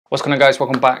What's going on, guys?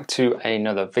 Welcome back to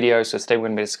another video. So today we're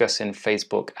going to be discussing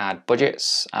Facebook ad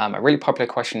budgets. A really popular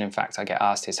question, in fact, I get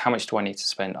asked is how much do I need to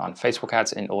spend on Facebook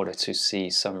ads in order to see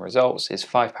some results? Is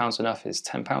 £5 enough? Is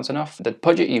 £10 enough? The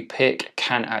budget you pick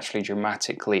can actually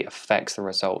dramatically affect the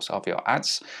results of your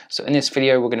ads. So in this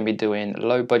video, we're going to be doing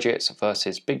low budgets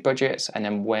versus big budgets, and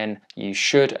then when you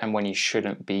should and when you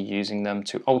shouldn't be using them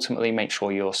to ultimately make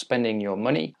sure you're spending your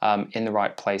money in the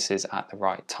right places at the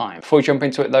right time. Before we jump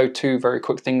into it though, two very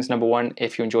quick things. Number one,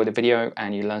 if you enjoyed the video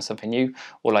and you learned something new,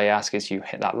 all I ask is you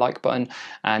hit that like button.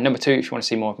 And number two, if you want to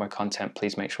see more of my content,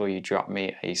 please make sure you drop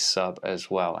me a sub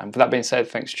as well. And with that being said,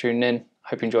 thanks for tuning in.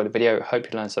 Hope you enjoyed the video, hope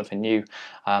you learned something new,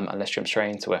 and let's jump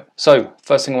straight into it. So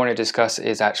first thing I want to discuss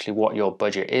is actually what your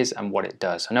budget is and what it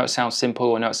does. I know it sounds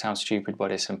simple, I know it sounds stupid,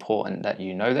 but it's important that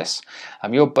you know this.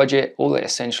 Your budget, all it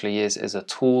essentially is a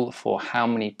tool for how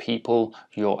many people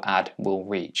your ad will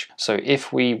reach. So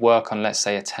if we work on, let's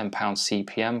say, a £10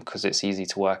 CPM, because it's easy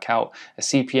to work out, a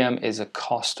CPM is a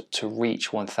cost to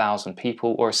reach 1,000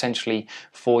 people, or essentially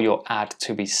for your ad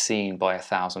to be seen by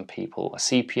 1,000 people. A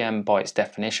CPM by its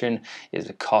definition is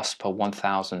a cost per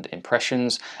 1,000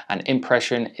 impressions. An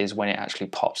impression is when it actually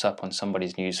pops up on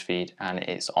somebody's newsfeed and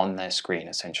it's on their screen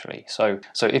essentially. So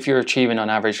if you're achieving on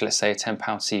average, let's say a £10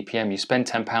 CPM, you spend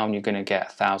 £10, you're going to get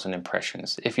 1,000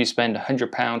 impressions. If you spend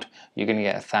 £100, you're going to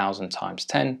get 1,000 times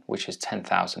 10, which is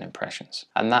 10,000 impressions.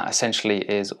 And that essentially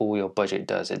is all your budget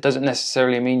does. It doesn't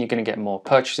necessarily mean you're going to get more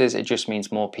purchases, it just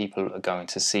means more people are going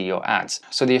to see your ads.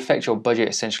 So the effect your budget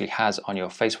essentially has on your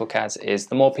Facebook ads is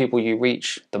the more people you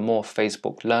reach, the more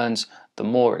Facebook learns. The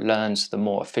more it learns, the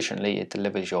more efficiently it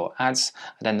delivers your ads,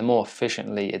 and then the more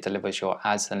efficiently it delivers your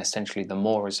ads, then essentially the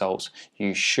more results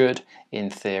you should in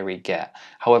theory get.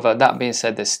 However, that being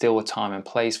said, there's still a time and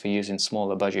place for using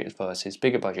smaller budgets versus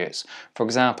bigger budgets. For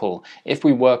example, if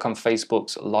we work on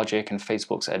Facebook's logic and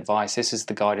Facebook's advice, this is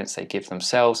the guidance they give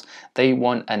themselves. They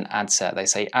want an ad set. They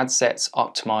say ad sets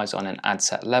optimize on an ad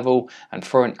set level, and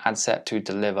for an ad set to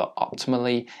deliver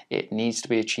optimally, it needs to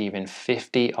be achieving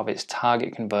 50 of its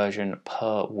target conversion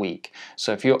per week.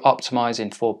 So if you're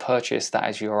optimizing for purchase, that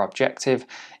is your objective.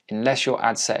 Unless your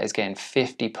ad set is getting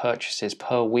 50 purchases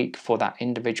per week for that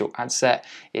individual ad set,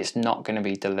 it's not going to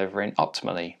be delivering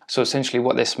optimally. So essentially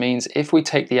what this means, if we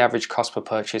take the average cost per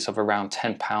purchase of around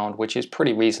 £10, which is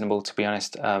pretty reasonable to be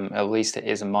honest, at least it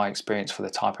is in my experience for the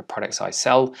type of products I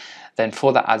sell, then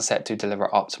for that ad set to deliver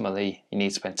optimally, you need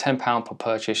to spend £10 per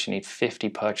purchase, you need 50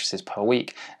 purchases per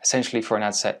week. Essentially for an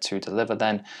ad set to deliver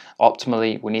then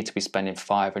optimally, we need to be spending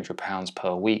 £500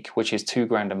 per week, which is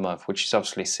 £2,000 a month, which is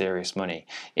obviously serious money.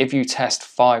 If you test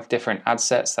 5 different ad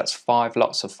sets, that's 5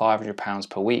 lots of £500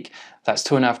 per week. That's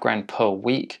 £2,500 per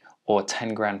week, or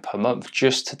 £10,000 per month,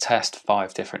 just to test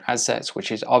 5 different ad sets,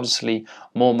 which is obviously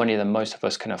more money than most of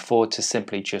us can afford to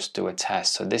simply just do a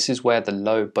test. So this is where the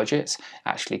low budgets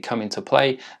actually come into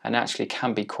play and actually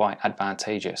can be quite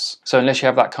advantageous. So unless you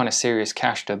have that kind of serious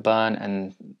cash to burn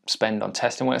and spend on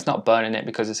testing, well, it's not burning it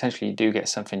because essentially you do get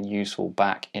something useful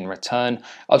back in return.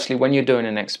 Obviously, when you're doing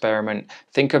an experiment,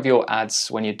 think of your ads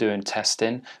when you're doing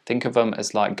testing, think of them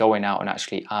as like going out and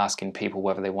actually asking people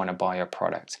whether they want to buy your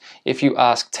product. If you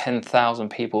ask 10,000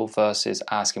 people versus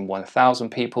asking 1,000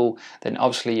 people, then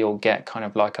obviously you'll get kind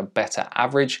of like a better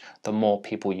average the more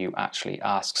people you actually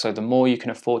ask. So the more you can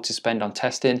afford to spend on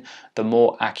testing, the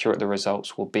more accurate the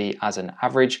results will be as an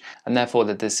average, and therefore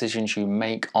the decisions you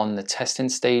make on the testing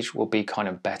stage will be kind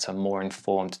of better, more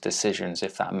informed decisions,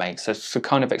 if that makes sense. So to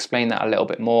kind of explain that a little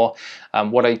bit more,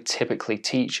 what I typically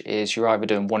teach is you're either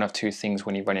doing one of two things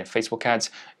when you're running Facebook ads.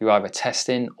 You're either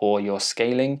testing or you're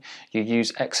scaling. You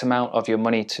use X amount of your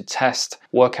money to test,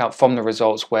 work out from the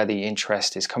results where the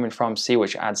interest is coming from, see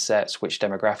which ad sets, which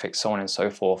demographics, so on and so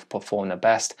forth perform the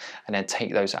best, and then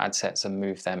take those ad sets and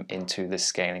move them into the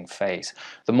scaling phase.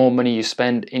 The more money you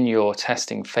spend in your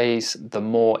testing phase, the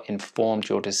more informed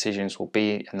your decisions will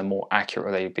be and the more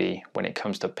accurate they'll be when it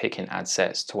comes to picking ad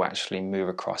sets to actually move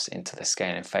across into the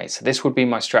scaling phase. So this would be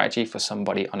my strategy for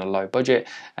somebody on a low budget,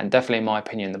 and definitely in my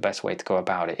opinion the best way to go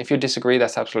about it. If you disagree,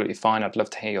 that's absolutely fine. I'd love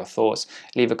to hear your thoughts.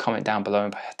 Leave a comment down below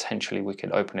and potentially we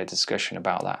could open a discussion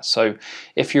about that. So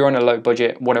if you're on a low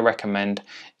budget, what I recommend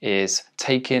is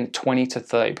taking 20 to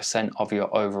 30% of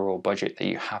your overall budget that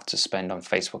you have to spend on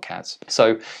Facebook ads.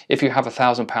 So if you have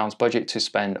 £1,000 budget to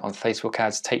spend on Facebook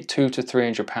ads, take £200 to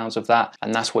 £300 of that,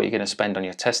 and that's what you're going to spend on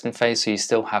your testing phase. So you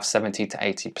still have 70 to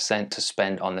 80% to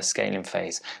spend on the scaling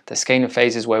phase. The scaling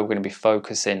phase is where we're going to be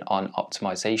focusing on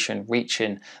optimization,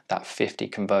 reaching that 50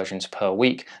 conversions per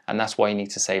week, and that's why you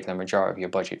need to save the majority of your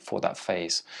budget for that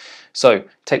phase. So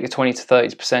take the 20 to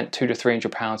 30%, £200 to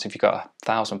 £300 if you've got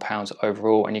 £1,000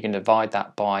 overall, and you can divide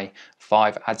that by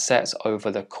 5 ad sets over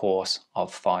the course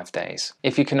of 5 days.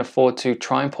 If you can afford to,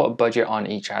 try and put a budget on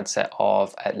each ad set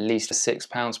of at least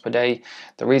 £6 per day.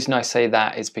 The reason I say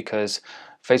that is because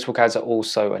Facebook ads are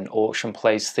also an auction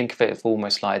place. Think of it as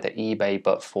almost like the eBay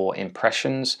but for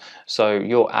impressions. So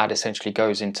your ad essentially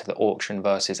goes into the auction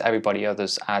versus everybody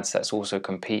else's ads that's also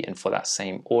competing for that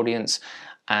same audience.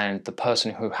 And the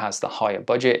person who has the higher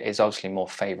budget is obviously more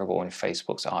favorable in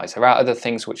Facebook's eyes. There are other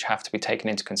things which have to be taken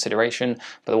into consideration,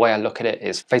 but the way I look at it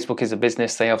is Facebook is a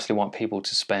business. They obviously want people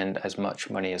to spend as much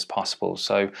money as possible.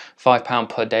 So £5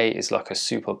 per day is like a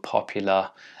super popular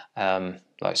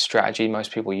like strategy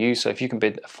most people use. So if you can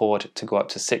afford to go up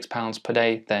to £6 per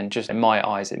day, then just in my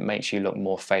eyes it makes you look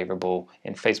more favorable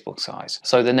in Facebook's eyes.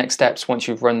 So the next steps, once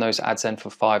you've run those ads in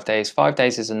for 5 days, 5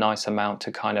 days is a nice amount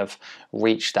to kind of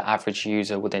reach the average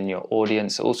user within your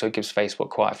audience. It also gives Facebook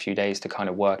quite a few days to kind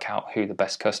of work out who the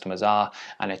best customers are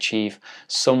and achieve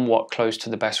somewhat close to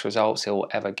the best results it will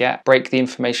ever get. Break the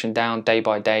information down day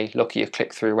by day, look at your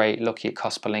click-through rate, look at your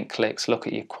cost per link clicks, look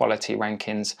at your quality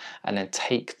rankings, and then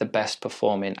take the best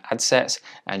performing ad sets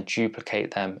and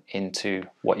duplicate them into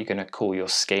what you're going to call your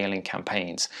scaling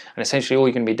campaigns. And essentially all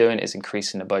you're going to be doing is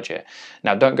increasing the budget.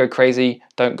 Now don't go crazy,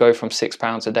 don't go from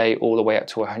 £6 a day all the way up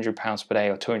to £100 per day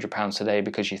or £200 a day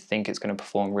because you think it's going to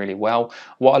perform really well.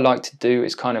 What I like to do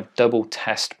is kind of double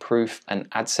test proof an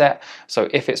ad set. So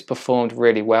if it's performed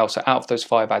really well, so out of those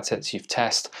 5 ad sets you've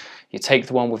tested, you take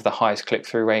the one with the highest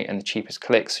click-through rate and the cheapest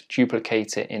clicks,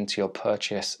 duplicate it into your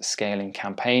purchase scaling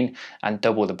campaign and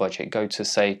double the budget. Go to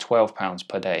say £12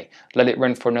 per day. Let it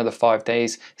run for another 5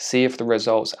 days, see if the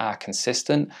results are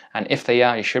consistent, and if they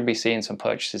are, you should be seeing some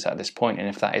purchases at this point, and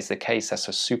if that is the case, that's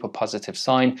a super positive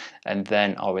sign, and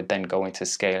then I would then go into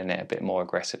scaling it a bit more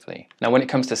aggressively. Now when it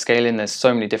comes to scaling, there's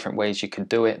so many different ways you could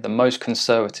do it. The most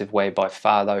conservative way by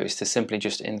far though is to simply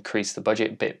just increase the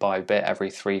budget bit by bit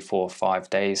every 3, 4, 5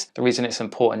 days. The reason it's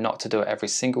important not to do it every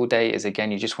single day is,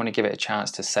 again, you just want to give it a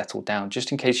chance to settle down.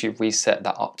 Just in case you reset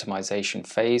that optimization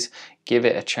phase, give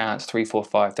it a chance 3, 4,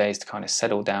 5 days to kind of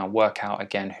settle down, work out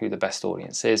again who the best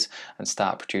audience is, and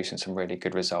start producing some really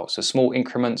good results. So small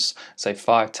increments, say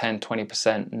 5, 10,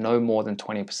 20%, no more than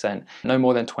 20%. No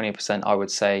more than 20% I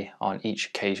would say on each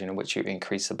occasion in which you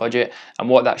increase the budget. And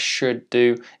what that should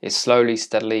do is slowly,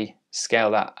 steadily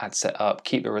scale that ad set up,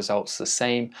 keep the results the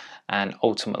same, and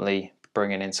ultimately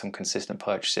bringing in some consistent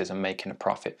purchases and making a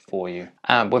profit for you.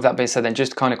 And with that being said, then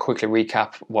just to kind of quickly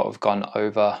recap what we've gone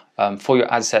over. For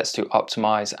your ad sets to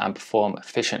optimize and perform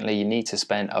efficiently, you need to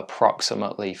spend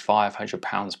approximately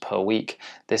 £500 per week.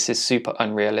 This is super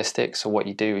unrealistic. So what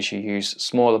you do is you use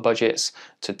smaller budgets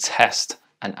to test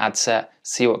an ad set,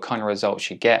 see what kind of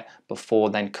results you get before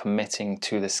then committing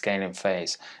to the scaling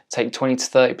phase. Take 20 to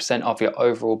 30% of your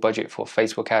overall budget for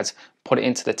Facebook ads, put it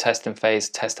into the testing phase,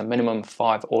 test a minimum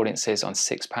 5 audiences on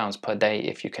 £6 per day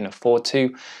if you can afford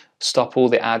to. Stop all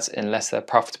the ads unless they're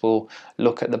profitable.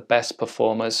 Look at the best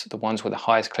performers, the ones with the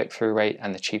highest click-through rate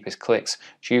and the cheapest clicks.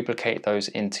 Duplicate those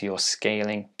into your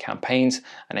scaling campaigns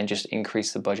and then just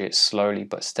increase the budget slowly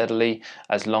but steadily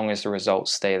as long as the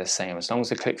results stay the same. As long as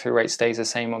the click-through rate stays the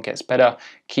same or gets better,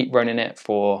 keep running it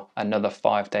for another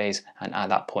 5 days, and at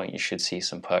that point you should see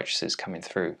some purchases coming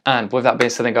through. And with that being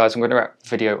said then guys, I'm going to wrap the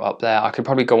video up there. I could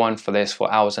probably go on for this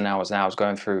for hours and hours and hours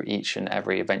going through each and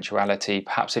every eventuality.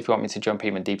 Perhaps if you want me to jump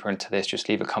even deeper into this, just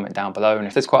leave a comment down below, and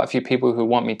if there's quite a few people who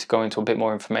want me to go into a bit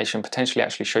more information, potentially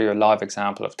actually show you a live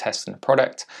example of testing the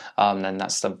product, then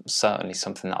that's certainly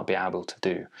something that I'll be able to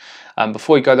do.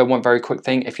 Before you go though, one very quick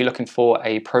thing: if you're looking for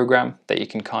a program that you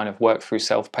can kind of work through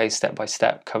self-paced, step by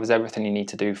step, covers everything you need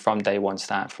to do from day one,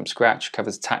 start from scratch,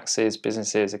 covers taxes,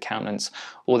 businesses, accountants,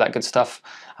 all that good stuff,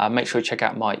 make sure you check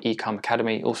out my Ecom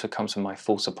Academy. It also comes with my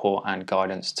full support and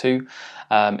guidance too.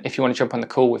 If you want to jump on the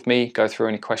call with me, go through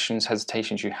any questions,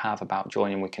 hesitations you have about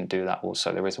joining, we can do that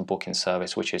also. There is a booking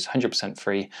service which is 100%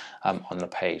 free on the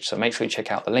page, so make sure you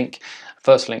check out the link,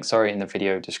 first link, sorry, in the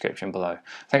video description below.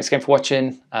 Thanks again for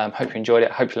watching. Hope you enjoyed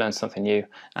it, hope you learned something new,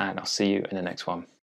 and I'll see you in the next one.